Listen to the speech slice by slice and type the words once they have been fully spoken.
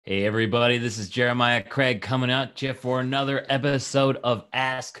Hey, everybody, this is Jeremiah Craig coming at you for another episode of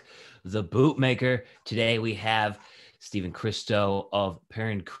Ask the Bootmaker. Today we have Stephen Christo of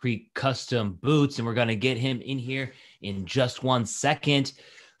Perrin Creek Custom Boots, and we're going to get him in here in just 1 second.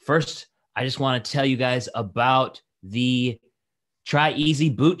 First, I just want to tell you guys about the Try Easy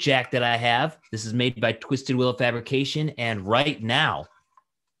Boot Jack that I have. This is made by Twisted Willow Fabrication, and right now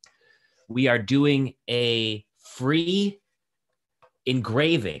we are doing a free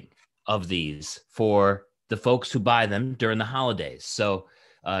engraving of these for the folks who buy them during the holidays. So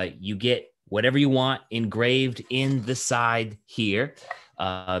you get whatever you want engraved in the side here.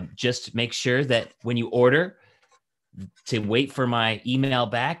 Just make sure that when you order, to wait for my email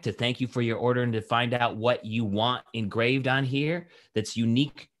back to thank you for your order and to find out what you want engraved on here that's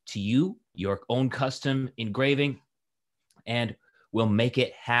unique to you, your own custom engraving, and we'll make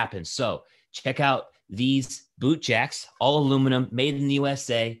it happen. So check out these boot jacks, all aluminum, made in the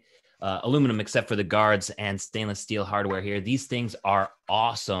USA, aluminum except for the guards and stainless steel hardware here. These things are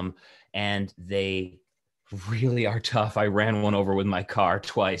awesome, and they really are tough. I ran one over with my car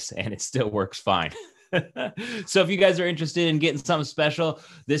twice, and it still works fine. So if you guys are interested in getting something special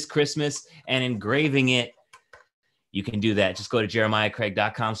this Christmas and engraving it, you can do that. Just go to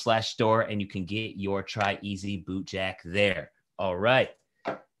jeremiahcraig.com/store and you can get your Try Easy Boot Jack there. All right.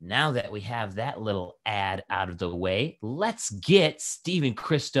 Now that we have that little ad out of the way, let's get Stephen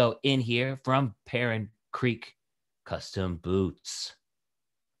Christo in here from Perrin Creek Custom Boots.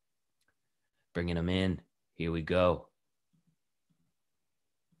 Bringing him in. Here we go.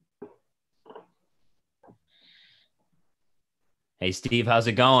 Hey, Steve, how's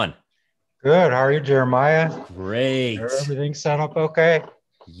it going? Good. How are you, Jeremiah? Great. Everything set up okay?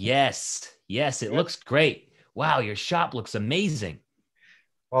 Yes, it Good. looks great. Wow, your shop looks amazing.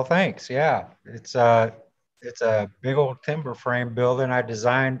 Well, thanks. Yeah, it's a big old timber frame building I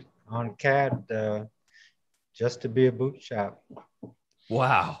designed on CAD just to be a boot shop.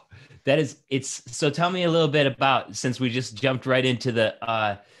 Wow. It's so tell me a little bit about, since we just jumped right into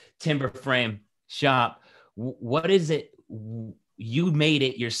the timber frame shop, what is it? You made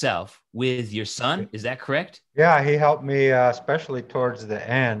it yourself with your son, is that correct? Yeah, he helped me, especially towards the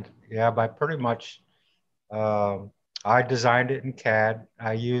end. Yeah, by pretty much, um, I designed it in CAD.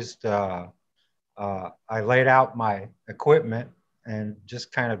 I laid out my equipment and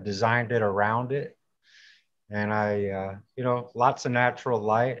just kind of designed it around it. And lots of natural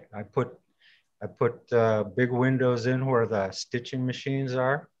light. I put big windows in where the stitching machines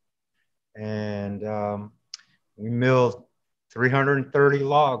are, and we milled 330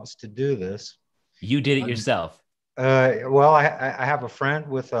 logs to do this. You did it yourself. I have a friend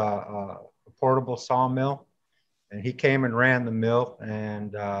with a portable sawmill, and he came and ran the mill,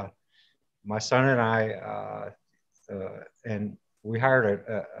 and my son and and we hired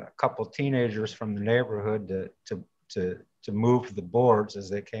a couple teenagers from the neighborhood to move the boards as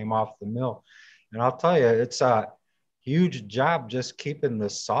they came off the mill. And I'll tell you, it's a huge job just keeping the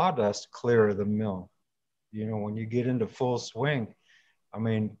sawdust clear of the mill. You know, when you get into full swing, I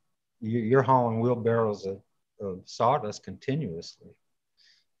mean, you're hauling wheelbarrows of sawdust continuously.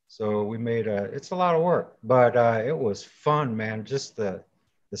 So it's a lot of work, but it was fun, man. Just the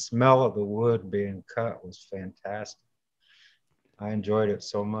smell of the wood being cut was fantastic. I enjoyed it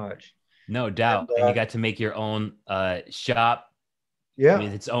so much. No And doubt. And you got to make your own shop yeah,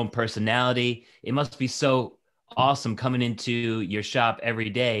 with its own personality. It must be so awesome coming into your shop every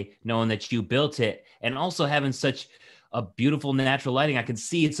day, knowing that you built it and also having such a beautiful natural lighting. I can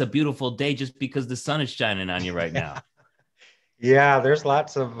see it's a beautiful day just because the sun is shining on you right now. yeah, there's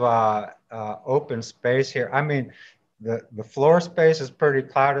lots of open space here. I mean, the floor space is pretty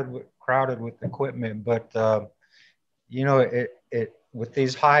crowded with equipment, but it with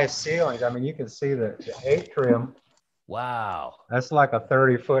these high ceilings. I mean, you can see the atrium. Wow. That's like a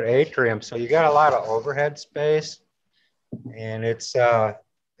 30-foot atrium. So you got a lot of overhead space, and it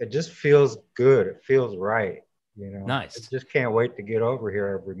just feels good. It feels right. I Nice. just can't wait to get over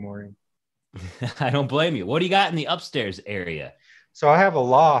here every morning. I don't blame you. What do you got in the upstairs area? So I have a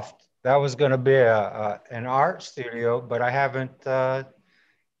loft. That was going to be an art studio, but I haven't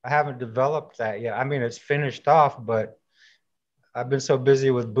developed that yet. I mean, it's finished off, but I've been so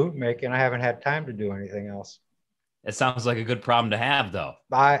busy with boot making, I haven't had time to do anything else. It sounds like a good problem to have, though.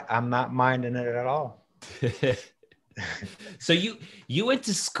 I'm not minding it at all. So you went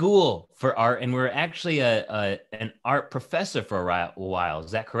to school for art and were actually an art professor for a while.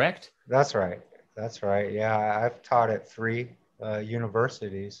 Is that correct? That's right. That's right. Yeah, I've taught at three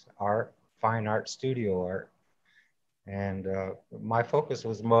universities, fine art, studio art. And my focus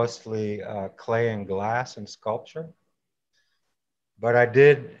was mostly clay and glass and sculpture. But I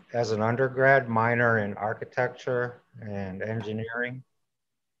did, as an undergrad, minor in architecture and engineering.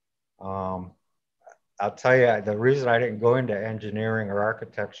 Um, I'll tell you, the reason I didn't go into engineering or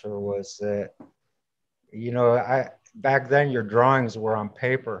architecture was that, I back then your drawings were on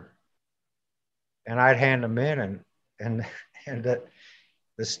paper, and I'd hand them in, and and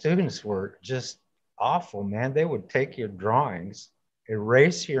the students were just awful, man. They would take your drawings,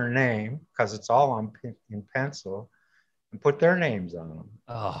 erase your name because it's all in pencil, and put their names on them.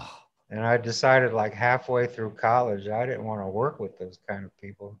 Oh, And I decided, like, halfway through college, I didn't want to work with those kind of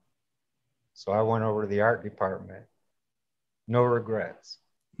people. So I went over to the art department. No regrets.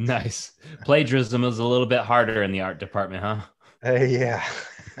 nice. Plagiarism is a little bit harder in the art department, Yeah.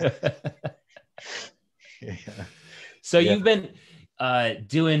 huh? Yeah. So Yeah. you've been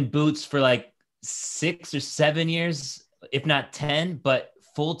doing boots for like 6 or 7 years, if not 10, but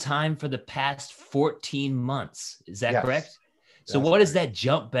full time for the past 14 months. Is that Yes. correct? So That's what has right. that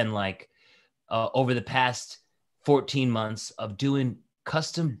jump been like over the past 14 months of doing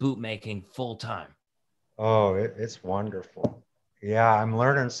custom boot making full time? Oh, it's wonderful. Yeah, I'm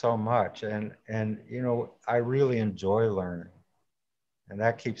learning so much, and I really enjoy learning, and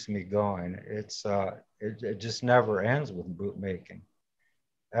that keeps me going. It just never ends with boot making.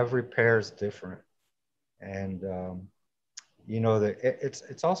 Every pair is different, and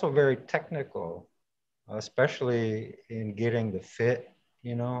it's also very technical, especially in getting the fit,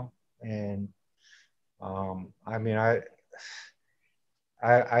 you know, and I mean,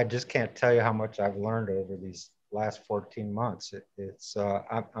 I just can't tell you how much I've learned over these last 14 months.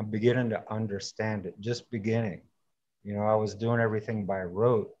 I'm beginning to understand it, just beginning. I was doing everything by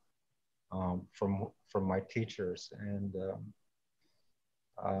rote, from my teachers, and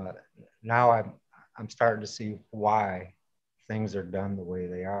uh, now I'm starting to see why things are done the way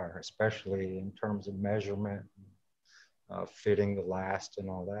they are, especially in terms of measurement, fitting the last, and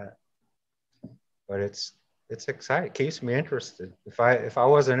all that. But it's exciting. It keeps me interested. If I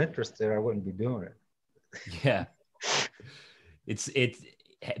wasn't interested, I wouldn't be doing it. Yeah. It's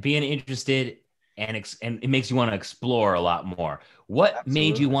being interested and it makes you want to explore a lot more. What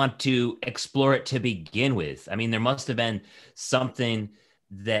made you Absolutely. want to explore it to begin with? I mean, there must have been something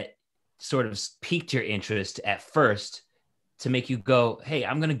that sort of piqued your interest at first to make you go, "Hey,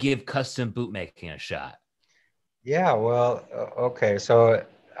 I'm going to give custom bootmaking a shot." Yeah, well, okay. So,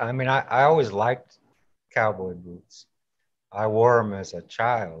 I mean, I always liked cowboy boots. I wore them as a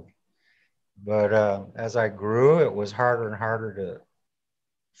child, but as I grew, it was harder and harder to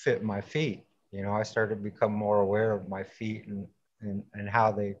fit my feet. I started to become more aware of my feet, and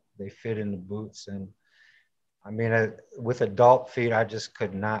how they fit in the boots. And I mean, with adult feet, I just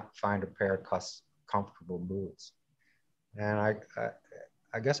could not find a pair of comfortable boots. And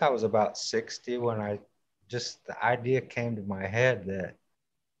I guess I was about 60 when the idea came to my head that,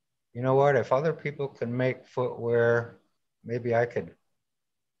 you know what, if other people can make footwear, maybe I could,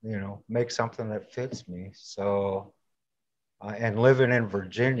 make something that fits me. So, and living in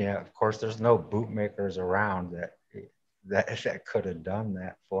Virginia, of course, there's no bootmakers around that could have done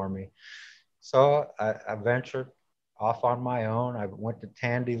that for me. So I ventured off on my own. I went to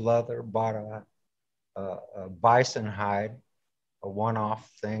Tandy Leather, bought a bison hide, a one-off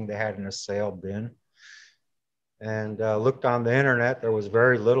thing they had in a sale bin, and looked on the internet. There was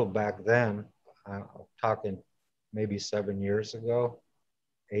very little back then. I'm talking maybe 7 years ago,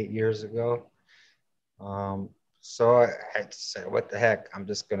 8 years ago. Um, so I had to say, what the heck? I'm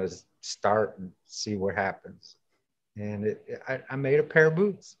just going to start and see what happens. And I made a pair of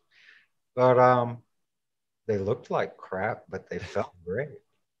boots, but they looked like crap, but they felt great.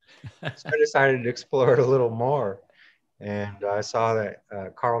 So I decided to explore it a little more. And I saw that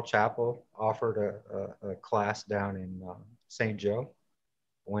Carl Chappell offered a class down in St. Joe.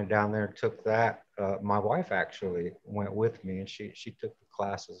 Went down there and took that. My wife actually went with me, and she took the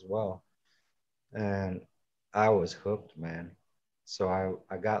class as well. And I was hooked, man. So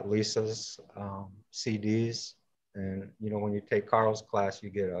I got Lisa's CDs, and when you take Carl's class, you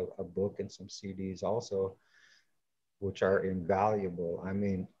get a book and some CDs also, which are invaluable. I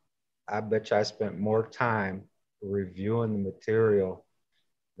mean, I bet you I spent more time reviewing the material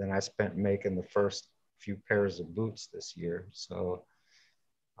than I spent making the first few pairs of boots this year. So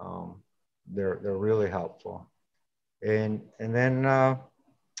um, they're really helpful. And then I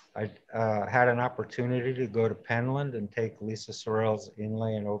had an opportunity to go to Penland and take Lisa Sorrell's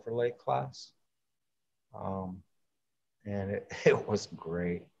inlay and overlay class, um, and it was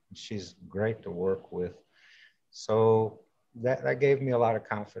great. She's great to work with. So that gave me a lot of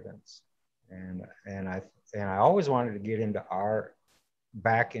confidence, and I always wanted to get into art,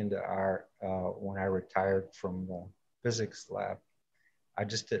 back into art, when I retired from the physics lab. I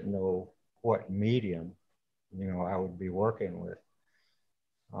just didn't know what medium, I would be working with.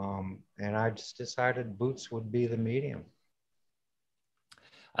 And I just decided boots would be the medium.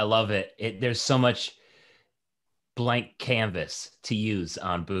 I love it. There's so much blank canvas to use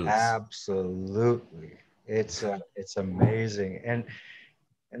on boots. Absolutely. It's amazing. And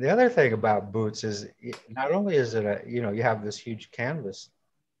the other thing about boots is not only is it you have this huge canvas,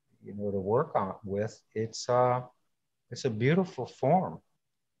 to work on with, it's a beautiful form,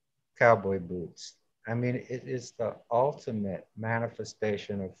 cowboy boots. I mean, it is the ultimate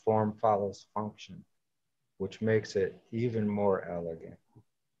manifestation of form follows function, which makes it even more elegant.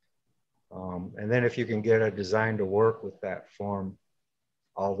 And then if you can get a design to work with that form,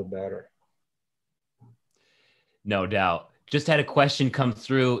 all the better. No doubt. Just had a question come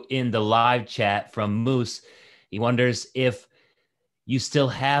through in the live chat from Moose. He wonders if you still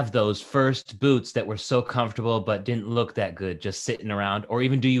have those first boots that were so comfortable but didn't look that good just sitting around, or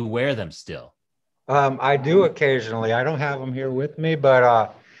even do you wear them still? I do occasionally. I don't have them here with me,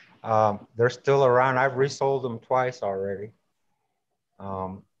 but they're still around. I've resold them twice already.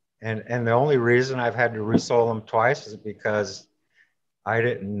 And the only reason I've had to resole them twice is because I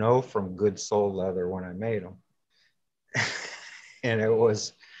didn't know from good sole leather when I made them. And it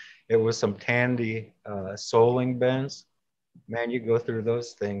was some Tandy soling bends. Man, you go through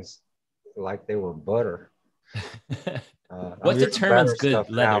those things like they were butter. I'm What using determines better good stuff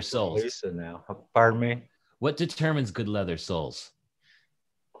leather now from soles? Lisa now. Pardon me? What determines good leather soles?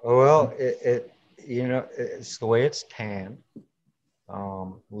 Well, it's the way it's tanned.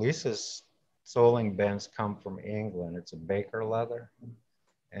 Lisa's soling bends come from England. It's a Baker leather,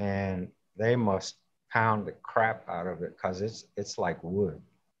 and they must pound the crap out of it because it's like wood,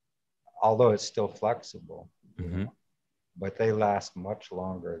 although it's still flexible, Mm-hmm. but they last much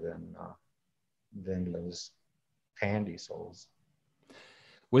longer than those Tandy soles.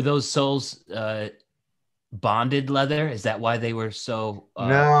 Were those soles bonded leather? Is that why they were so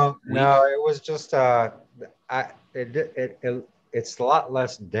No, weak? no, it was just it's a lot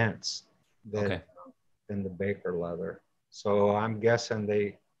less dense than Okay. than the Baker leather. So I'm guessing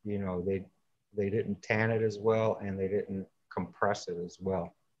they didn't tan it as well and they didn't compress it as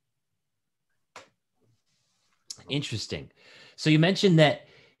well. Interesting. So you mentioned that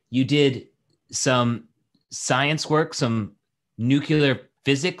you did some science work, some nuclear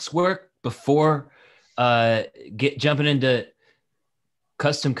physics work before jumping into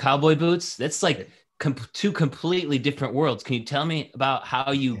custom cowboy boots. That's like two completely different worlds. Can you tell me about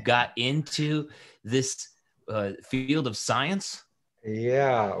how you got into this field of science?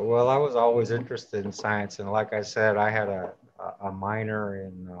 Yeah, well, I was always interested in science, and like I said, I had a minor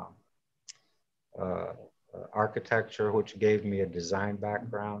in uh, architecture, which gave me a design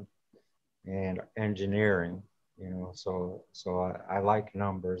background, and engineering. So I like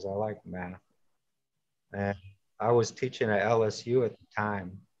numbers, I like math, and I was teaching at LSU at the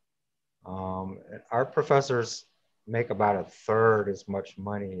time. Our professors make about a third as much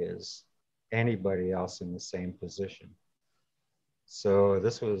money as anybody else in the same position. So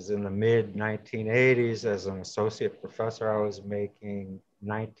this was in the mid 1980s. As an associate professor, I was making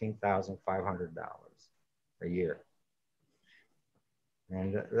 $19,500 a year.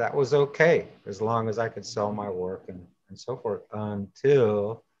 And that was okay as long as I could sell my work and so forth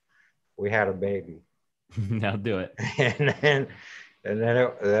until we had a baby. Now do it. And then,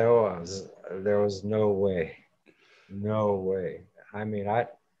 there was no way. I mean, I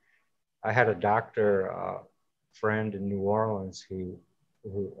had a doctor friend in New Orleans who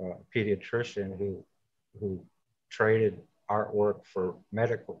pediatrician who traded artwork for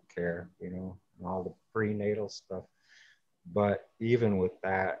medical care, and all the prenatal stuff. But even with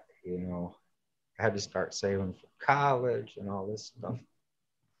that, I had to start saving for college and all this stuff.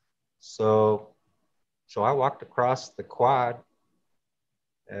 So I walked across the quad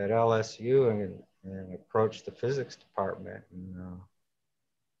at LSU and approached the physics department, and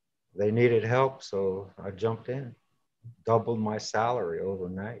they needed help, so I jumped in, doubled my salary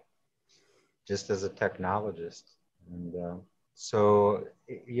overnight, just as a technologist. And so,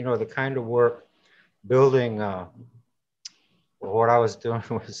 the kind of work building, what I was doing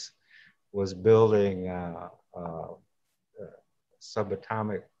was building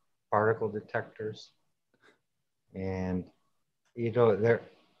subatomic particle detectors, and there.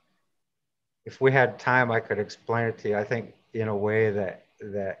 If we had time, I could explain it to you. I think in a way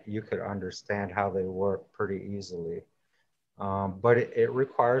that you could understand how they work pretty easily. But it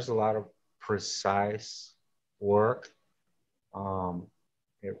requires a lot of precise work. Um,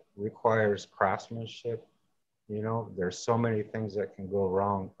 it requires craftsmanship. There's so many things that can go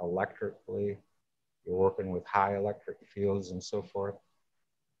wrong electrically. You're working with high electric fields and so forth.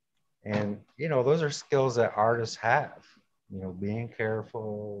 And, those are skills that artists have, being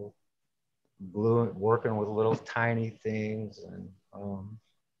careful, working with little tiny things, and,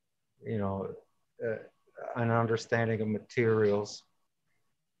 you know, uh, an understanding of materials.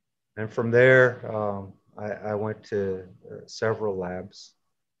 And from there, I went to several labs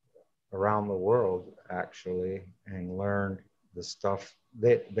around the world, actually, and learned the stuff.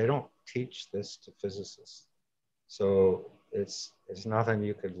 They don't teach this to physicists. So it's nothing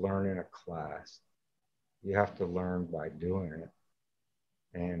you could learn in a class. You have to learn by doing it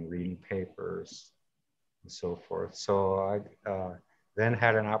and reading papers and so forth. So I then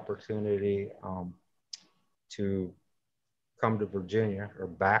had an opportunity to come to Virginia, or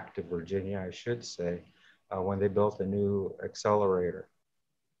back to Virginia, I should say, when they built a new accelerator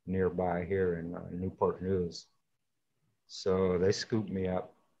nearby here in Newport News. So they scooped me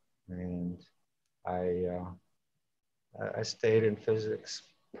up, and I I stayed in physics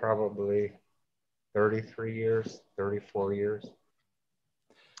probably 33 years, 34 years.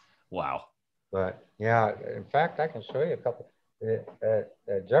 Wow. But yeah, in fact, I can show you a couple.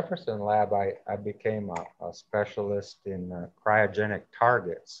 At Jefferson Lab, I became a specialist in cryogenic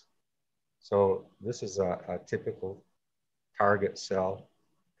targets. So this is a typical target cell.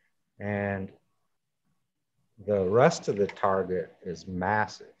 And the rest of the target is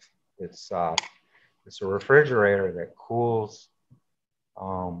massive. It's a refrigerator that cools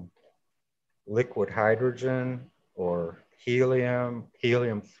liquid hydrogen or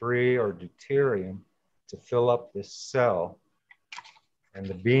helium-3 or deuterium to fill up this cell. And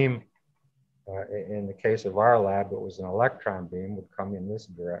the beam, in the case of our lab, it was an electron beam, would come in this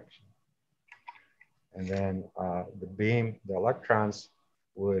direction. And then the electrons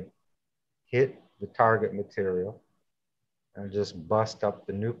would hit the target material and just bust up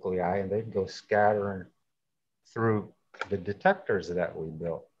the nuclei, and they'd go scattering through the detectors that we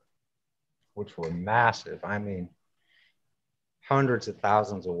built, which were massive. I mean, hundreds of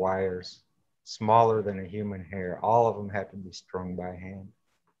thousands of wires, smaller than a human hair. All of them had to be strung by hand.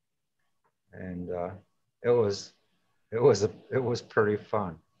 And it was pretty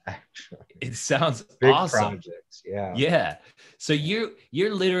fun, actually. It sounds Big awesome. projects, yeah. Yeah. So you're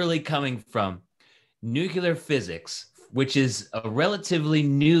literally coming from nuclear physics, which is a relatively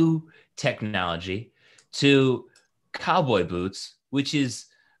new technology, to cowboy boots, which is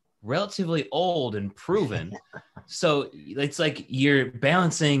relatively old and proven. So it's like you're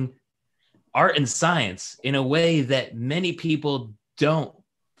balancing art and science in a way that many people don't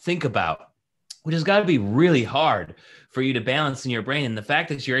think about, which has got to be really hard for you to balance in your brain. And the fact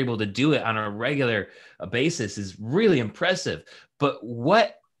that you're able to do it on a regular basis is really impressive. But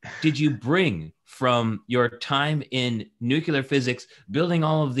what did you bring from your time in nuclear physics, building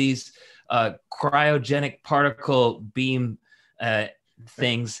all of these cryogenic particle beam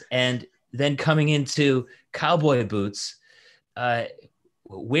things, and then coming into cowboy boots?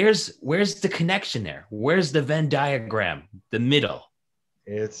 Where's the connection there? Where's the Venn diagram, the middle?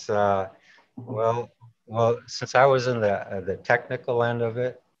 It's well, since I was in the technical end of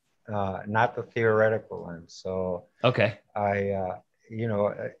it, not the theoretical end. So Okay. I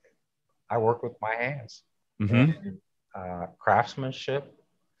work with my hands. Mm-hmm. And craftsmanship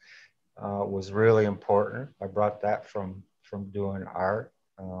was really important. I brought that from doing art.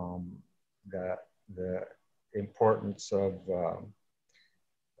 The importance of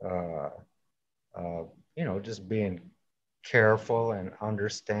uh, just being careful and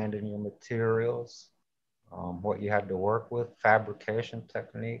understanding your materials, what you had to work with, fabrication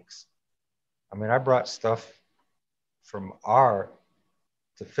techniques. I mean, I brought stuff from art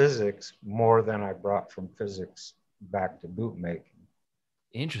to physics more than I brought from physics back to bootmaking.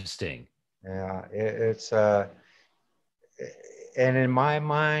 Interesting. Yeah, it's and in my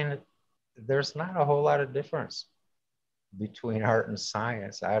mind, there's not a whole lot of difference between art and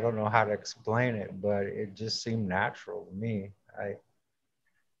science. I don't know how to explain it, but it just seemed natural to me.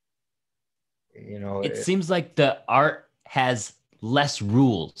 It seems like the art has less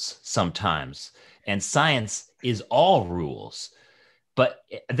rules sometimes, and science is all rules. But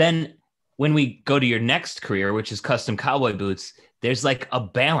then when we go to your next career, which is custom cowboy boots, there's like a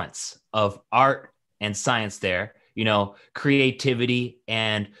balance of art and science there, creativity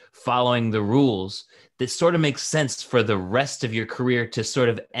and following the rules that sort of makes sense for the rest of your career to sort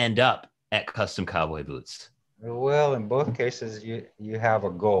of end up at custom cowboy boots. Well, in both cases, you have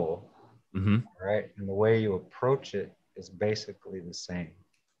a goal, mm-hmm. right? And the way you approach it is basically the same.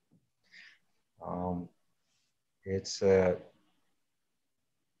 It's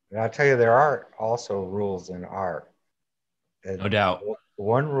and I'll tell you, there are also rules in art. And no doubt.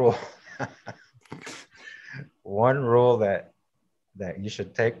 One rule, one rule that that you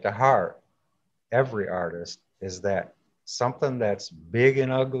should take to heart, every artist, is that something that's big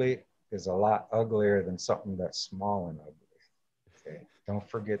and ugly is a lot uglier than something that's small and ugly. Okay, don't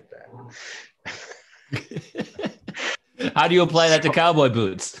forget that. How do you apply that to So, cowboy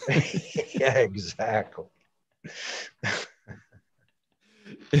boots? yeah, exactly.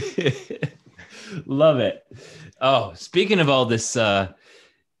 Love it. Oh, speaking of all this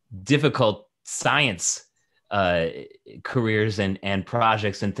difficult science uh, careers and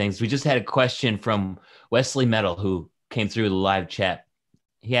projects and things, we just had a question from Wesley Metal who came through the live chat.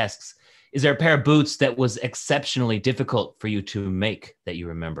 He asks, is there a pair of boots that was exceptionally difficult for you to make that you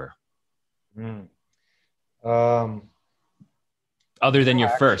remember? Mm. Um, Other yeah, than your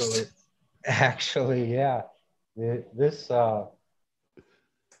actually, first? actually, yeah. This, I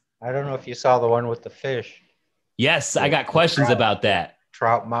don't know if you saw the one with the fish, Yes, I the, got questions about the that.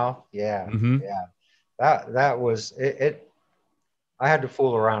 trout mouth. Yeah, Mm-hmm. yeah. That was it. I had to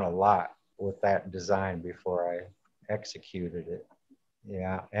fool around a lot with that design before I executed it.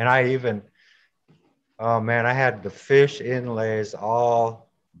 Yeah, and I even, oh man, I had the fish inlays all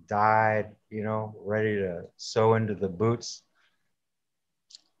dyed, ready to sew into the boots,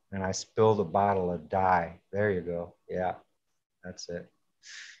 and I spilled a bottle of dye. There you go. Yeah, that's it.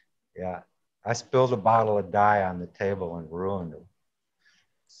 Yeah, I spilled a bottle of dye on the table and ruined them.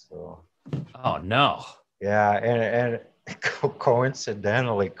 So Oh no. yeah, and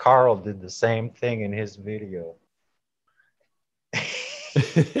coincidentally, Carl did the same thing in his video.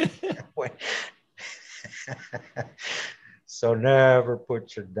 So never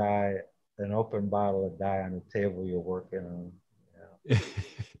put your dye, an open bottle of dye on the table you're working on. Yeah.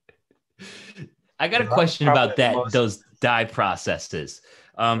 I got Yeah, a that was question probably about the that, most. those dye processes,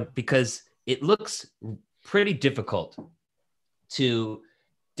 because it looks pretty difficult to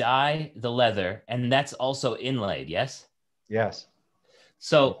dye the leather, and that's also inlaid, yes? Yes. Yeah.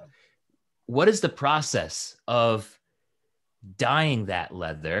 So, what is the process of dyeing that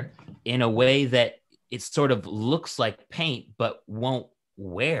leather in a way that it sort of looks like paint but won't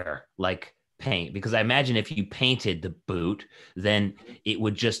wear like paint? Because I imagine if you painted the boot, then it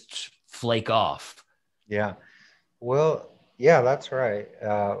would just flake off. Yeah. Well, yeah, that's right.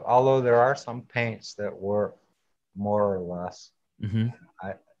 Although there are some paints that work more or less. Mm-hmm.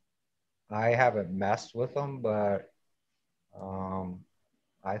 I I haven't messed with them, but um,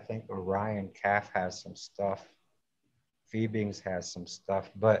 I think Orion Calf has some stuff. Phoebings has some stuff,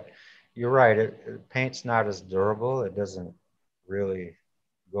 but you're right. Paint's not as durable. It doesn't really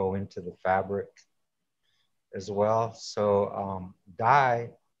go into the fabric as well. So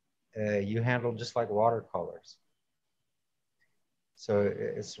dye, you handle just like watercolors. So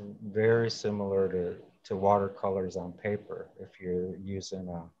it's very similar to watercolors on paper. If you're using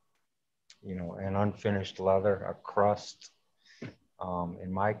an unfinished leather, a crust.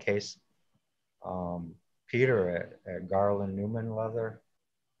 In my case, um, Peter at Garland Newman Leather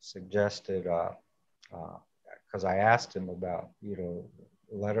suggested, because I asked him about,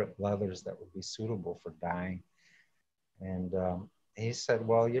 leathers that would be suitable for dyeing. And he said,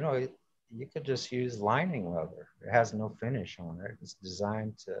 well, you could just use lining leather. It has no finish on it. It's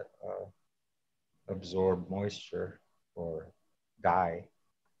designed to absorb moisture or dye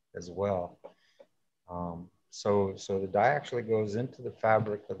as well. So the dye actually goes into the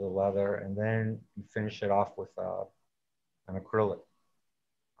fabric of the leather, and then you finish it off with an acrylic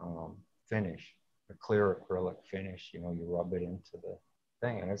finish, a clear acrylic finish. You rub it into the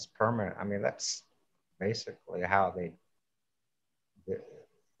thing, and it's permanent. I mean, that's basically how the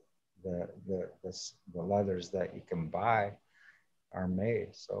the leathers that you can buy are made.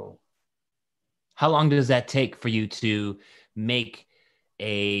 So How long does that take for you to make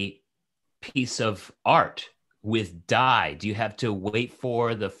a piece of art with dye? Do you have to wait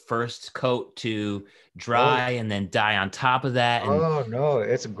for the first coat to oh, dry and then dye on top of that? And oh no,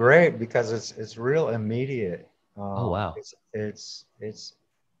 it's great because it's real immediate. oh wow, It's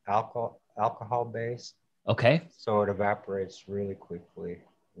alcohol based, okay. so it evaporates really quickly,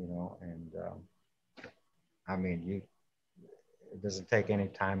 and I mean, it doesn't take any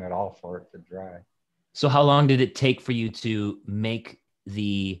time at all for it to dry. So how long did it take for you to make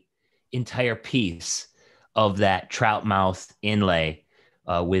the entire piece of that trout mouth inlay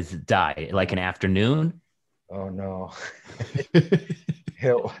with dye? Like an afternoon? Oh no, it,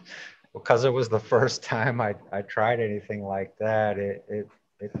 because it was the first time I tried anything like that. It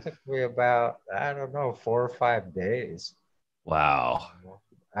took me about, I don't know, 4 or 5 days. Wow.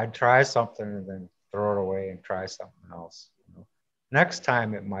 I'd try something and then throw it away and try something else. Next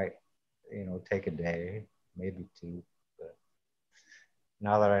time it might, take a day, maybe two. But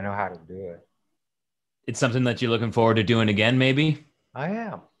now that I know how to do it. It's something that you're looking forward to doing again, maybe? I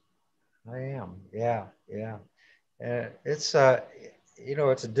am. I am. Yeah. Yeah. And it's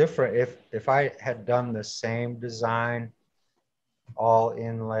it's different. If I had done the same design, all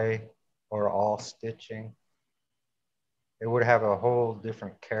inlay or all stitching, it would have a whole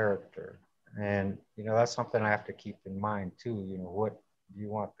different character. And that's something I have to keep in mind too. What do you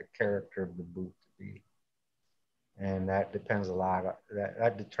want the character of the boot to be? And that depends a lot.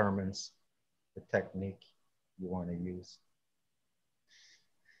 That determines the technique you want to use.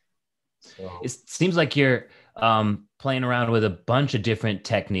 So It seems like you're playing around with a bunch of different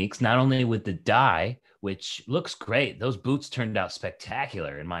techniques, not only with the dye, which looks great. Those boots turned out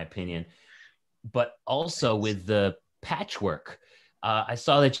spectacular, in my opinion, but also thanks. with the patchwork. I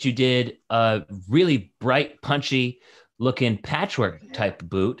saw that you did a really bright, punchy looking patchwork Yeah. type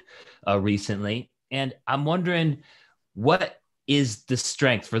boot recently. And I'm wondering what is the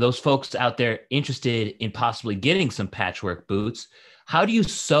strength for those folks out there interested in possibly getting some patchwork boots? How do you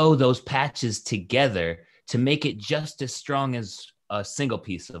sew those patches together to make it just as strong as a single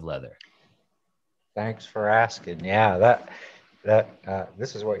piece of leather? Thanks for asking. Yeah, that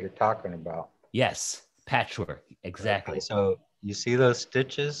this is what you're talking about. Yes, patchwork, Okay, exactly. so you see those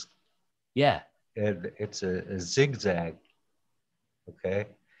stitches? Yeah, It's a zigzag. Okay,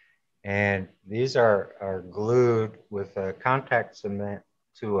 and these are glued with a contact cement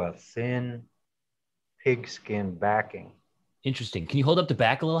to a thin pigskin backing. interesting. Can you hold up the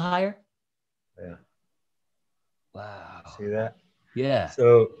back a little higher? Yeah, Wow. see that? Yeah.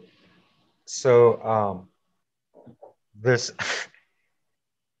 So this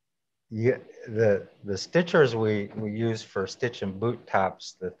yeah, the stitchers we use for stitching boot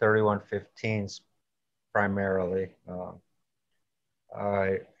tops, the 3115s primarily.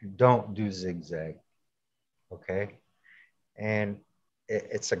 I don't do zigzag, okay? And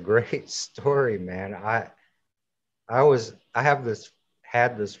it's a great story, man. I have this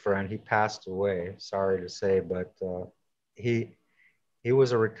had this friend. He passed away. Sorry to say, but he he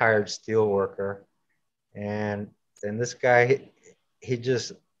was a retired steel worker, and this guy he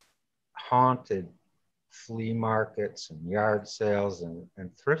just haunted flea markets and yard sales and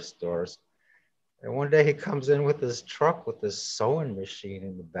thrift stores. And one day he comes in with his truck with this sewing machine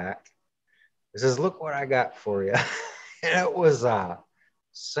in the back. He says, "Look what I got for you." And it was a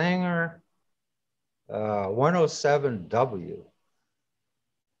Singer 107W.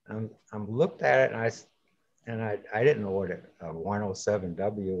 I'm looked at it and I didn't know what a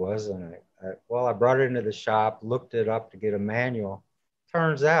 107W was, and I brought it into the shop, looked it up to get a manual.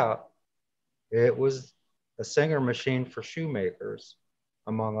 Turns out it was a Singer machine for shoemakers,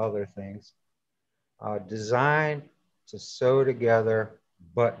 among other things, designed to sew together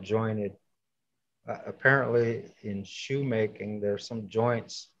butt jointed. Apparently, in shoemaking, there's some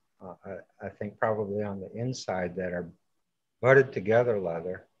joints, I think probably on the inside, that are butted together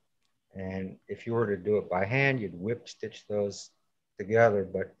leather. And if you were to do it by hand, you'd whip stitch those together.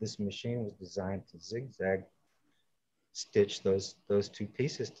 But this machine was designed to zigzag stitch those two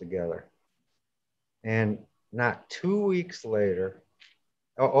pieces together. And not 2 weeks later,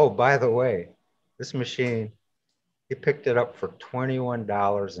 by the way, this machine, he picked it up for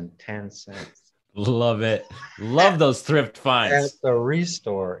 $21.10 Love it. Love at, those thrift at finds. the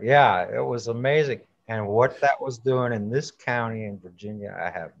restore. Yeah, it was amazing. And what that was doing in this county in Virginia, I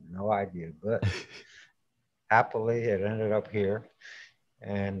have no idea. But happily, it ended up here.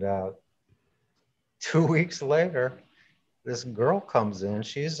 And 2 weeks later, this girl comes in.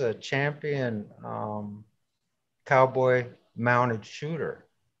 She's a champion cowboy mounted shooter.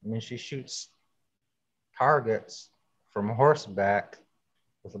 I mean, she shoots targets from horseback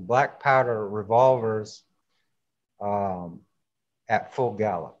with black powder revolvers um, at full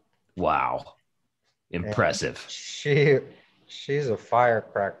gallop. Wow. And Impressive. she's a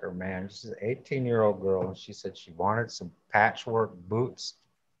firecracker, man. She's an 18-year-old girl, and she said she wanted some patchwork boots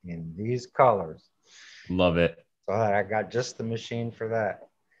in these colors. Love it. So I got just the machine for that.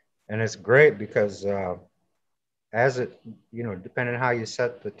 And it's great because as it, depending on how you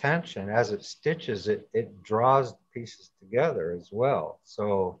set the tension, as it stitches, it draws pieces together as well.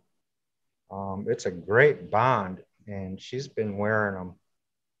 So it's a great bond, and she's been wearing them.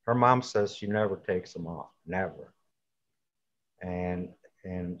 Her mom says she never takes them off, never. And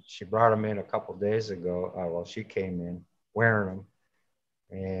she brought them in a couple days ago. She came in wearing them,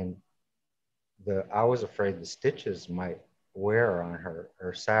 and the I was afraid the stitches might wear on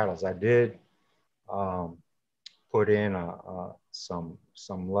her saddles. I did um, put in some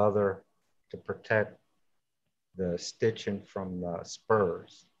leather to protect the stitching from the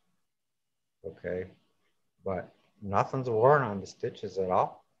spurs. Okay, but nothing's worn on the stitches at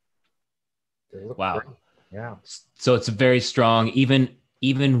all. They look Wow. great. Yeah. So it's very strong. Even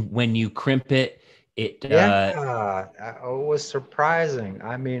when you crimp it, it Yeah. It was surprising.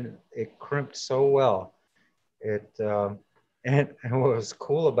 I mean, it crimped so well. It and what was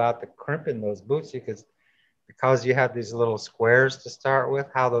cool about the crimping those boots, because you had these little squares to start with,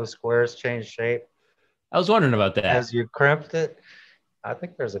 how those squares change shape I was wondering about that. as you crimped it. I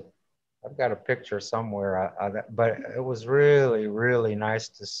think I've got a picture somewhere, but it was really, really nice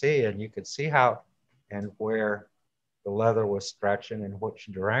to see, and you could see how and where the leather was stretching and which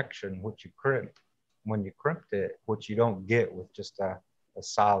direction, which you crimped when you crimped it, which you don't get with just a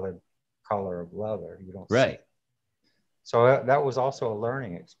solid color of leather. You don't see. Right. So that was also a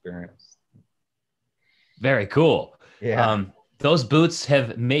learning experience. Very cool. Yeah. Those boots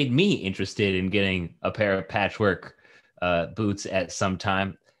have made me interested in getting a pair of patchwork boots at some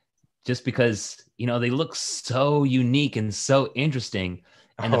time, just because they look so unique and so interesting,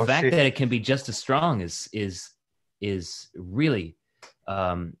 and the Oh, fact that it can be just as strong is really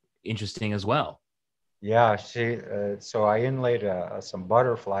interesting as well. yeah. So I inlaid some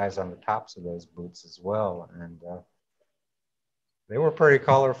butterflies on the tops of those boots as well, and they were pretty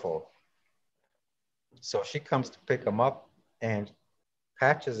colorful. So she comes to pick them up, and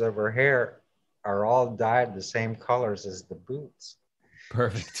patches of her hair are all dyed the same colors as the boots.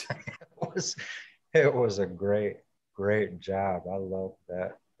 Perfect. It was it was a great job. I love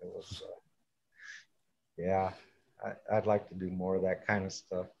that. It was yeah. I'd like to do more of that kind of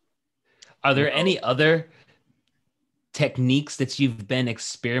stuff. Are You there know, any other techniques that you've been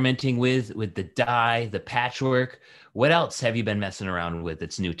experimenting with the dye, the patchwork? What else have you been messing around with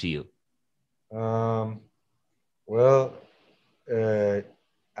that's new to you? um, well, uh,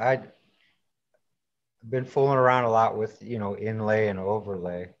 I've been fooling around a lot with inlay and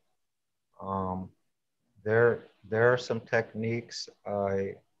overlay. Um, there are some techniques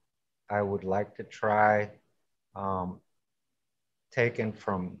I would like to try, um, taken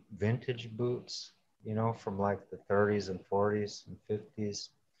from vintage boots, from like the 30s and 40s and 50s,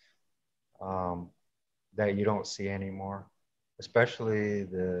 um, that you don't see anymore, especially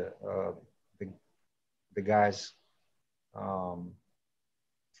the, the guys um,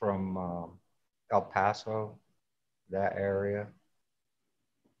 from El Paso, that area.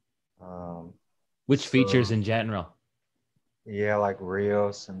 Um, Which features so in general? yeah, like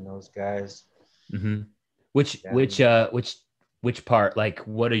Rios and those guys. Mm-hmm. Which Yeah. which uh which which part? Like,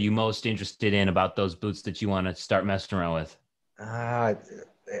 what are you most interested in about those boots that you want to start messing around with?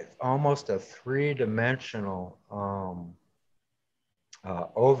 It's almost a three-dimensional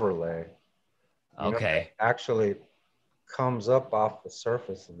overlay. That Okay. actually comes up off the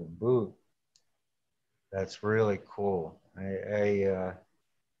surface of the boot. That's really cool.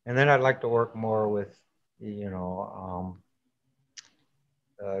 And then I'd like to work more with, you know,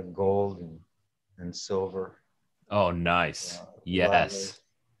 gold and silver Oh, nice. leathers. Yes.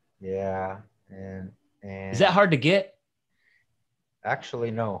 Yeah, and Is that and hard to get?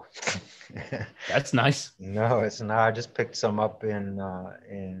 actually no, That's nice. no, it's not. I just picked some up in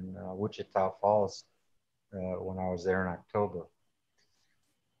Wichita Falls when I was there in October.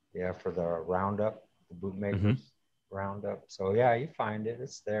 Yeah, for the roundup, the Hmm. bootmakers roundup. So yeah, you find it.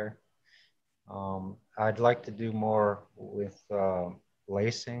 It's there. I'd like to do more with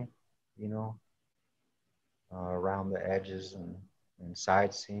lacing, you know, around the edges and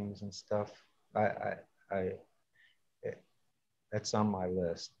side seams and stuff. I, I, I it, that's on my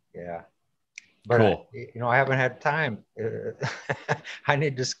list. Yeah, but Cool. I haven't had time. I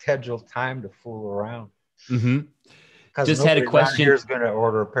need to schedule time to fool around Hmm. because Just had a nobody around here question. is going to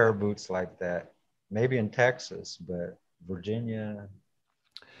order a pair of boots like that. Maybe in Texas, but Virginia.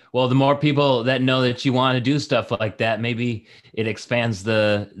 Well, the more people that know that you want to do stuff like that, maybe it expands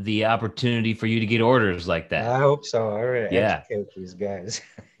the opportunity for you to get orders like I that. hope so. I really Yeah, educate these guys.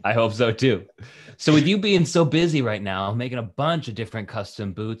 I hope so too. So, with you being so busy right now, making a bunch of different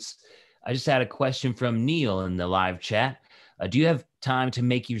custom boots, I just had a question from Neil in the live chat. Do you have time to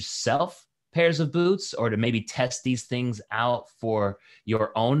make yourself pairs of boots, or to maybe test these things out for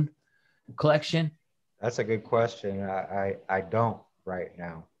your own collection? That's a good question. I don't right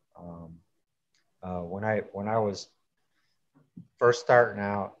now. Um, when I was first starting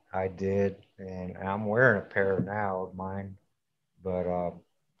out, I did, and I'm wearing a pair now of mine, but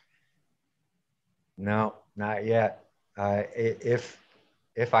no, not yet.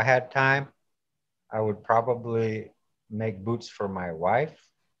 If I had time, I would probably make boots for my wife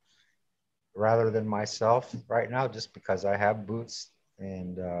rather than myself right now, just because I have boots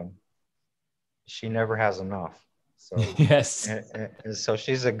and she never has enough. So, Yes. and so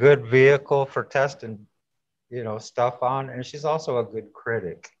she's a good vehicle for testing, stuff on, and she's also a good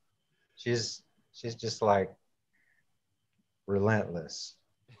critic. she's just like relentless.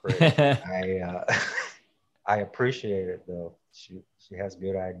 Great. I appreciate it though. She has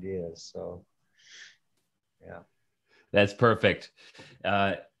good ideas. So yeah. That's perfect.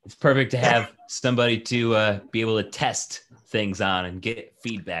 It's perfect to have somebody to be able to test things on and get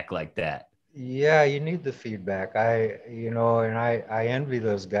feedback like that. Yeah, you need the feedback. And I envy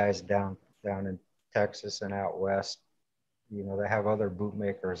those guys down in Texas and out west. They have other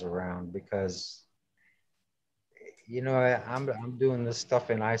bootmakers around because I'm doing this stuff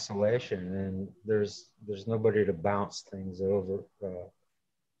in isolation, and there's nobody to bounce things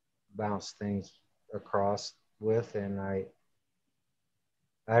across with, and I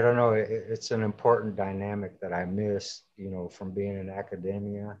don't know. It's an important dynamic that I miss. From being in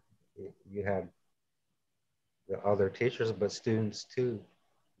academia, you had the other teachers, but students too,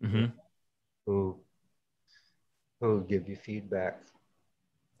 Mm-hmm. who who give you feedback,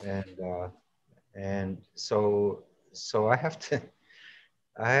 and so I have to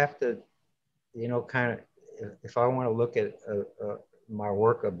kind of, if I want to look at my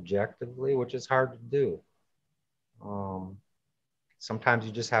work objectively, which is hard to do. Um, Sometimes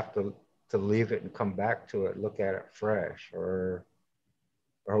you just have to leave it and come back to it, look at it fresh. Or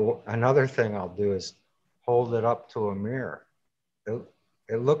another thing I'll do is hold it up to a mirror. It,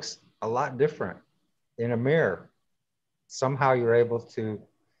 it looks a lot different in a mirror. Somehow you're able to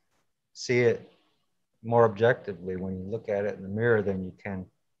see it more objectively when you look at it in the mirror than you can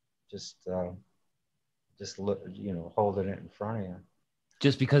just just look, holding it in front of you.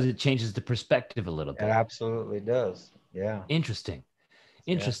 Just because it changes the perspective a little It bit. absolutely does. Yeah. Interesting.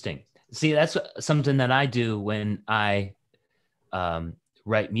 Yeah. Interesting. See, that's something that I do when I um,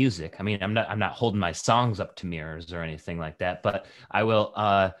 write music. I mean, I'm not holding my songs up to mirrors or anything like that, but I will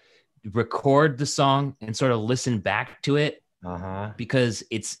record the song and sort of listen back to it Uh-huh. because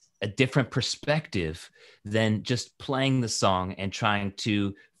it's a different perspective than just playing the song and trying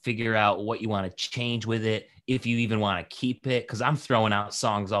to figure out what you want to change with it, if you even want to keep it, because I'm throwing out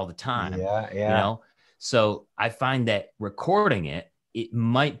songs all the time, Yeah. you Yeah. know? So I find that recording it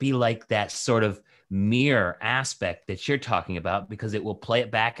might be like that sort of mirror aspect that you're talking about, because it will play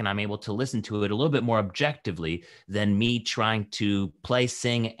it back and I'm able to listen to it a little bit more objectively than me trying to play,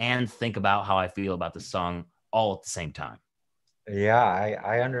 sing, and think about how I feel about the song all at the same time. Yeah.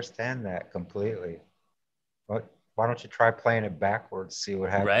 I understand that completely. But why don't you try playing it backwards, see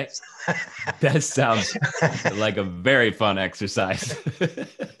what Right? happens? That sounds like a very fun exercise.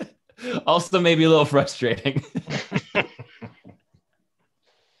 Also, maybe a little frustrating.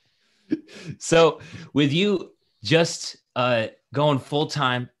 So, with you just going full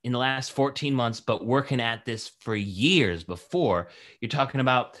time in the last 14 months, but working at this for years before, you're talking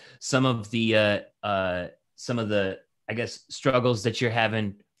about some of the, I guess, struggles that you're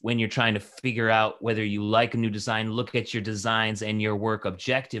having when you're trying to figure out whether you like a new design, look at your designs and your work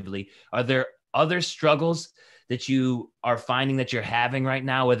objectively. Are there other struggles that you are finding that you're having right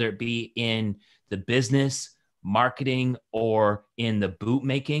now, whether it be in the business, marketing, or in the boot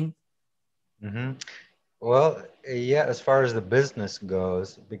making? Hmm. Well, yeah, as far as the business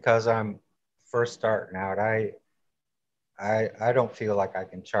goes, because I'm first starting out, I don't feel like I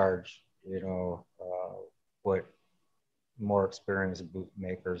can charge, what more experienced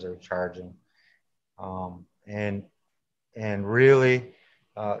bootmakers are charging. And really,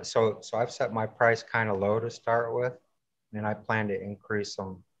 so I've set my price kind of low to start with, and I plan to increase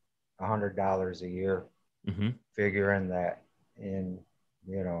them $100 a year, Mm-hmm. figuring that in,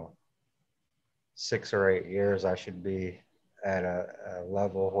 you know 6 or 8 years I should be at a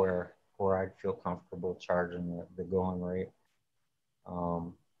level where I'd feel comfortable charging the going rate.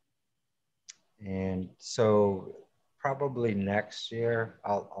 Um, and so probably next year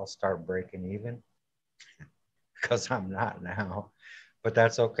I'll start breaking even because I'm not now, but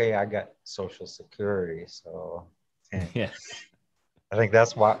that's okay. I got Social Security, so and Yeah. I think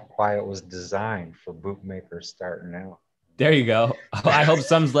that's why it was designed for bootmakers starting out. There you go. I hope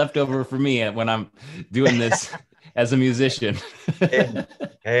some's left over for me when I'm doing this as a musician. Hey,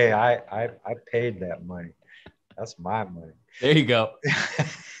 hey, I paid that money. That's my money. There you go.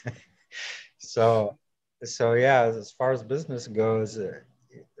 So, so yeah, as far as business goes,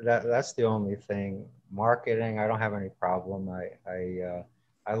 that's the only thing. Marketing, I don't have any problem.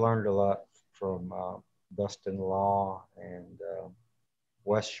 I learned a lot from Dustin Law and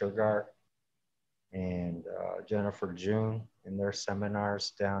Wes Sugar and Jennifer June in their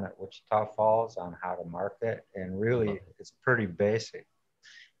seminars down at Wichita Falls on how to market. And really, it's pretty basic.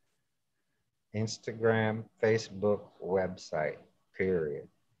 Instagram, Facebook, website, period.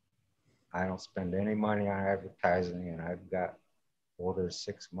 I don't spend any money on advertising, and I've got orders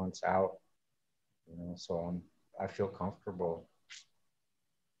 6 months out, so I feel comfortable.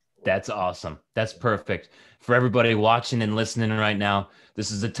 That's awesome. That's perfect. For everybody watching and listening right now, this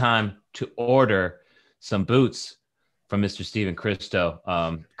is the time to order some boots from Mr. Stephen Christo.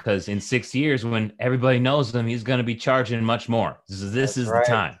 Because in 6 years, when everybody knows him, he's going to be charging much more. This That's is the right.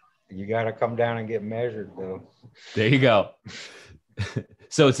 time. You got to come down and get measured, though. There you go.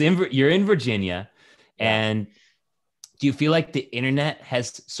 So you're in Virginia, Yeah, and do you feel like the internet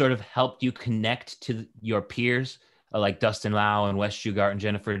has sort of helped you connect to your peers, like Dustin Lau and Wes Shugart and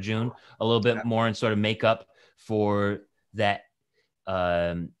Jennifer June, a little bit more and sort of make up for that,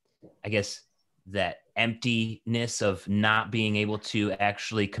 I guess, that emptiness of not being able to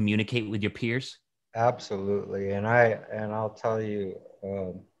actually communicate with your peers? absolutely. And I'll tell you,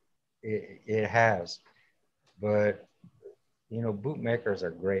 it has. But bootmakers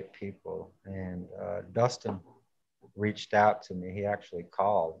are great people, and Dustin reached out to me. He actually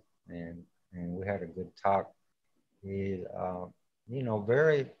called, and we had a good talk. He,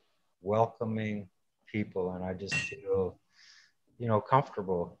 very welcoming people, and I just feel,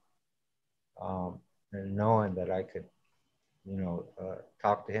 comfortable, and knowing that I could,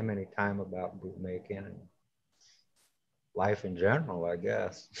 talk to him anytime about bootmaking and life in general, I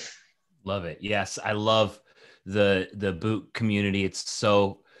guess. Love it. Yes, I love the boot community. It's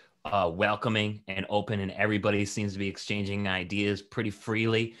so welcoming and open, and everybody seems to be exchanging ideas pretty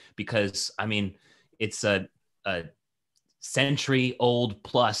freely because, I mean, it's a century old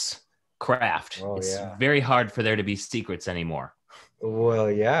plus craft. Oh It's yeah. very hard for there to be secrets anymore. Well,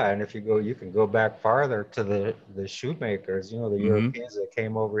 yeah, and if you can go back farther to the shoemakers, the Mm-hmm. Europeans that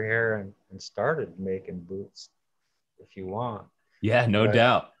came over here and started making boots, if you want. Yeah, no But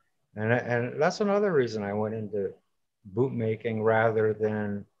doubt. and that's another reason I went into bootmaking rather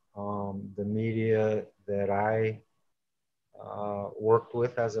than the media that I worked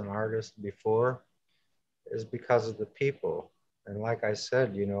with as an artist before, is because of the people. And like I said,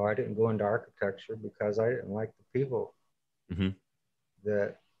 I didn't go into architecture because I didn't like the people Mm-hmm.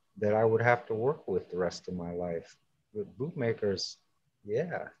 that that I would have to work with the rest of my life. But bootmakers,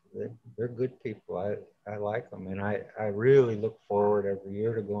 yeah, they're good people. I like them, and I really look forward every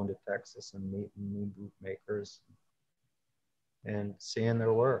year to going to Texas and meeting new bootmakers and seeing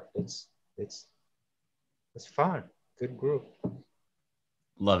their work. It's it's fun. Good group.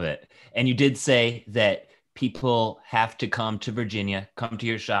 Love it. And you did say that people have to come to Virginia, come to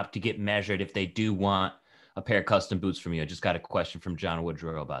your shop to get measured if they do want a pair of custom boots from you. I just got a question from John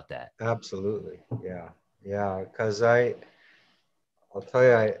Woodrow about that. Absolutely, yeah, yeah. Because I'll tell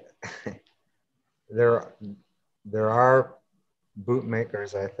you, there there are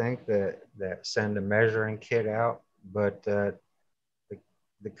bootmakers, I think, that send a measuring kit out, but the,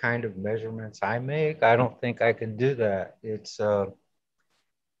 the kind of measurements I make, I don't think I can do that. It's uh,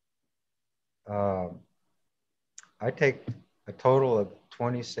 I take a total of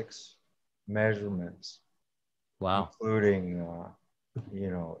 26 measurements, Wow. including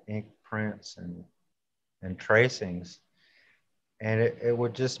ink prints and tracings, and it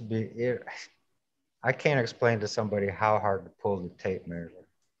would just be it. I can't explain to somebody how hard to pull the tape measure,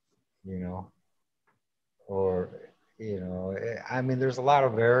 you know, or I mean, there's a lot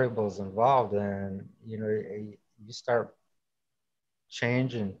of variables involved, and you start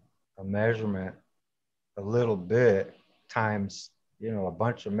changing a measurement a little bit times a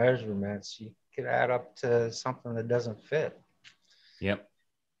bunch of measurements, you could add up to something that doesn't fit. Yep.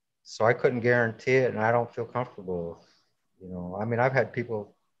 So I couldn't guarantee it, and I don't feel comfortable. I mean, I've had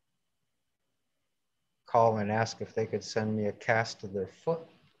people call and ask if they could send me a cast of their foot,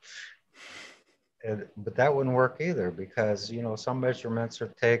 but that wouldn't work either, because some measurements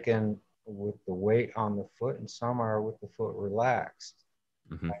are taken with the weight on the foot and some are with the foot relaxed.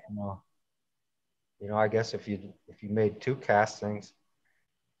 Mm-hmm. you know I guess if you made two castings,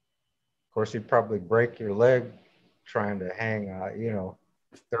 of course you'd probably break your leg trying to hang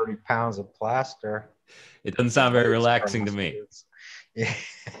 30 pounds of plaster. It doesn't Your sound very legs relaxing to crossed. me. Yeah.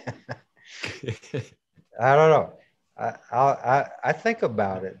 I don't know. I think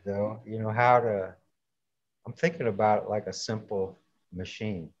about it though, how to. I'm thinking about it like a simple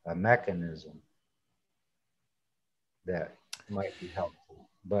machine, a mechanism that might be helpful.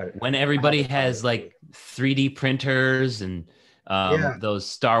 But When I everybody haven't thought has it through. like 3D printers and Yeah, those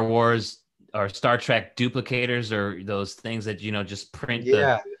Star Wars or Star Trek duplicators or those things that just print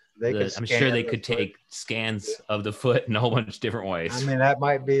yeah, they could I'm sure they scan the could foot. take scans of the foot in a whole bunch of different I ways. mean, that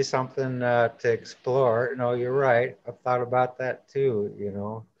might be something to explore. No, you're right. I've thought about that too.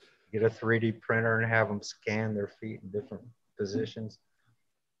 Get a 3D printer and have them scan their feet in different positions.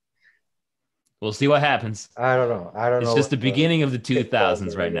 We'll see what happens. I don't know. I don't It's know just what the the beginning of the pitfalls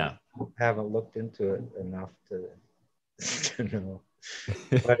 2000s are right yet. now. Haven't looked into it enough to to know.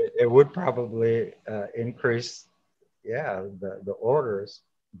 But it would probably increase, yeah, the orders.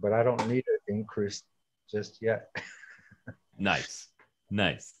 But I don't need it increased just yet. Nice.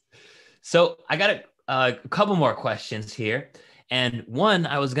 Nice. So I got a couple more questions here. And one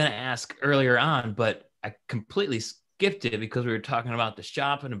I was going to ask earlier on, but I completely skipped it because we were talking about the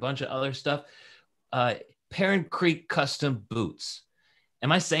shop and a bunch of other stuff. Uh, Perrin Creek Custom Boots.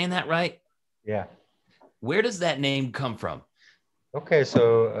 Am I saying that right? Yeah. Where does that name come from? Okay.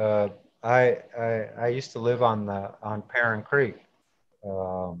 So I used to live on Perrin Creek,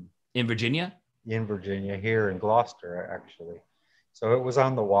 um, In Virginia? in Virginia, here in Gloucester, actually. So it was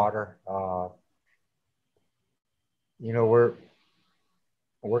on the water. You know,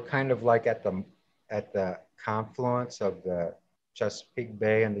 we're kind of like at the confluence of the Chesapeake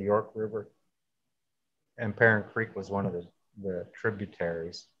Bay and the York River, and Perrin Creek was one of the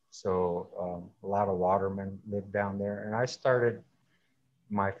tributaries. So a lot of watermen lived down there, and I started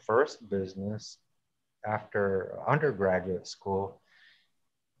my first business after undergraduate school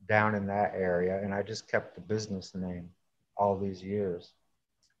down in that area, and I just kept the business name all these years.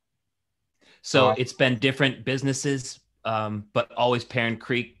 So So it's been different businesses, but always Perrin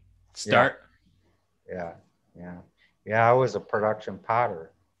Creek yeah, start. yeah, yeah, yeah. I was a production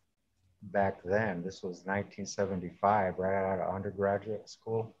potter back then. This was 1975, right out of undergraduate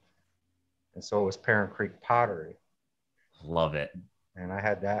school. And so it was Perrin Creek Pottery. Love it. And I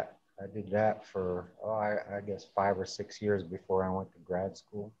did that for, I guess 5 or 6 years before I went to grad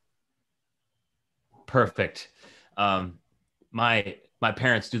school. Perfect. Um, my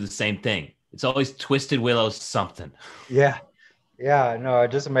parents do the same thing. It's always Twisted Willows something. Yeah. Yeah. No,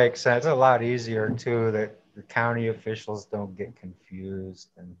 it just makes sense. It's a lot easier too that the county officials don't get confused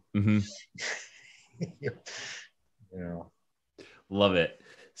and, Mm-hmm. you know, Love it.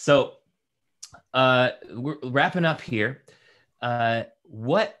 So we're wrapping up here.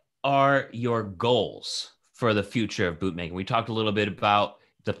 What are your goals for the future of bootmaking? We talked a little bit about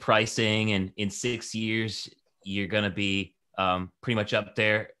the pricing, and in 6 years, you're going to be pretty much up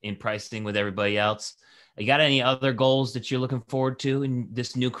there in pricing with everybody else. You got any other goals that you're looking forward to in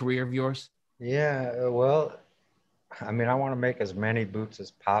this new career of yours? yeah, well, I mean, I want to make as many boots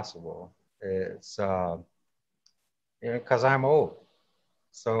as possible. It's, you know, because I'm old.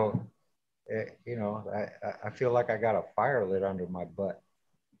 So, you know, I feel like I got a fire lit under my butt.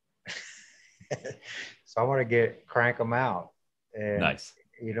 So I want to crank them out. And, Nice.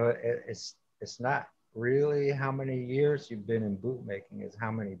 you know, it's not really how many years you've been in bootmaking, it's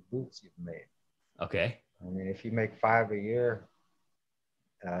how many boots you've made. Okay. I mean, if you make 5 a year,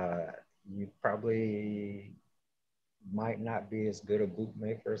 uh, you probably might not be as good a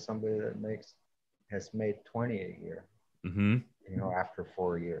bootmaker as somebody that has made 20 a year, Mm-hmm. you know, after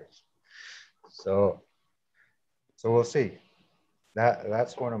 4 years. So so we'll see.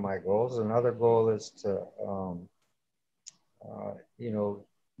 That's one of my goals. Another goal is to you know,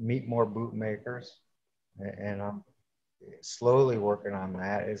 meet more bootmakers, and I'm slowly working on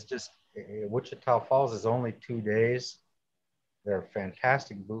that. It's just Wichita Falls is only 2 days. There are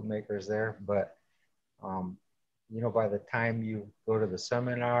fantastic bootmakers there, but you know, by the time you go to the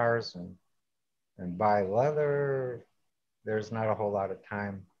seminars and buy leather, there's not a whole lot of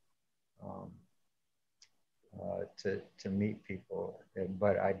time um, to meet people.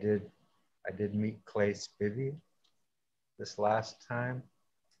 But I did meet Clay Spivey this last time,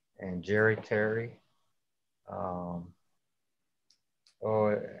 and Jerry Terry. Um,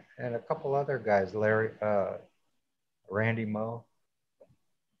 oh, and a couple other guys, Randy Moe,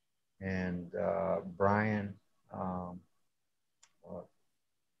 and Brian um, uh,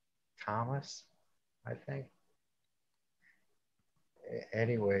 Thomas, I think.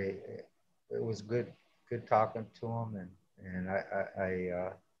 Anyway, it was good talking to him, and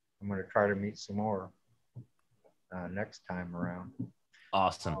I'm going to try to meet some more next time around.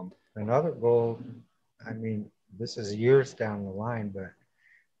 Awesome. Another goal, I mean, this is years down the line, but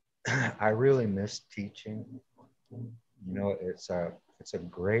I really miss teaching. You know, it's a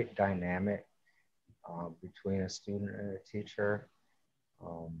great dynamic between a student and a teacher,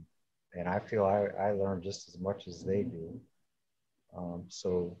 um, and I feel I learn just as much as they do.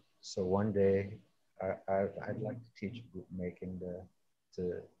 So one day I'd like to teach bootmaking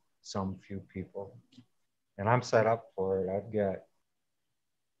to some few people, and I'm set up for it. I've got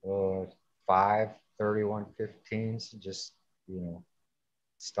five 3115s, just, you know,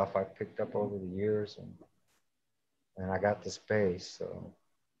 stuff I picked up over the years, and I got the space, so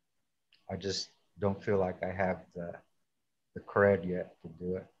I just don't feel like I have the cred yet to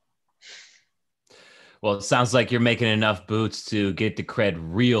do it. Well, it sounds like you're making enough boots to get the cred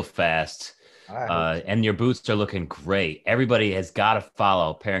real fast. I hope so. And your boots are looking great. Everybody has got to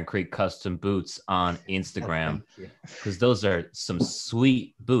follow Perrin Creek Custom Boots on Instagram Thank you. because those are some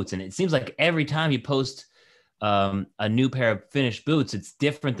sweet boots. And it seems like every time you post a new pair of finished boots, it's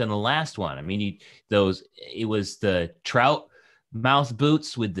different than the last one. I mean, it was the trout mouth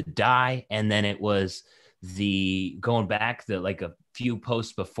boots with the dye, and then it was the going back like a few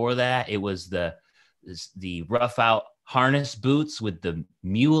posts before that, it was the rough out harness boots with the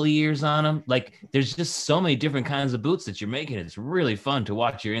mule ears on them. Like there's just so many different kinds of boots that you're making. It's really fun to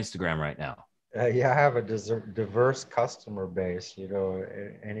watch your Instagram right now. Yeah, I have a diverse customer base,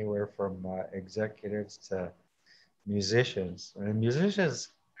 anywhere from executives to musicians. And musicians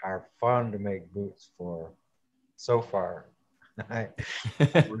are fun to make boots for so far. I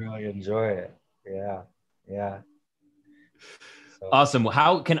really enjoy it. Yeah, yeah. So Awesome.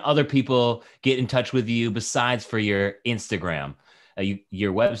 How can other people get in touch with you besides for your Instagram,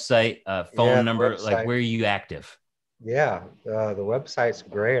 your website, yeah, phone the number? Like, website. where are you active? Yeah, the website's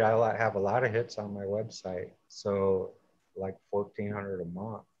great. Have a lot of hits on my website. So like 1,400 a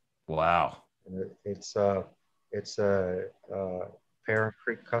month. Wow. And it's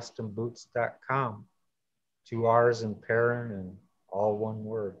PerrinCreekCustomBoots.com. Two R's in Perrin and all one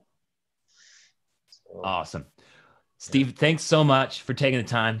word. So Awesome. yeah. Steve, thanks so much for taking the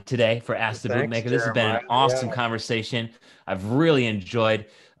time today for Ask the Thanks, Bootmaker. This has been Jeremiah. an awesome Yeah, conversation. I've really enjoyed,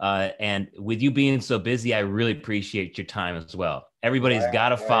 and with you being so busy, I really appreciate your time as well. yeah, Everybody's got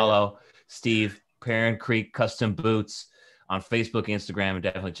to I enjoy it. follow Steve Perrin Creek Custom Boots on Facebook, Instagram, and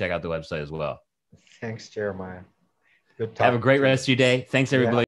definitely check out the website as well. Thanks, Jeremiah. Good Have a talking great to you. rest of your day. Thanks, Yeah. everybody.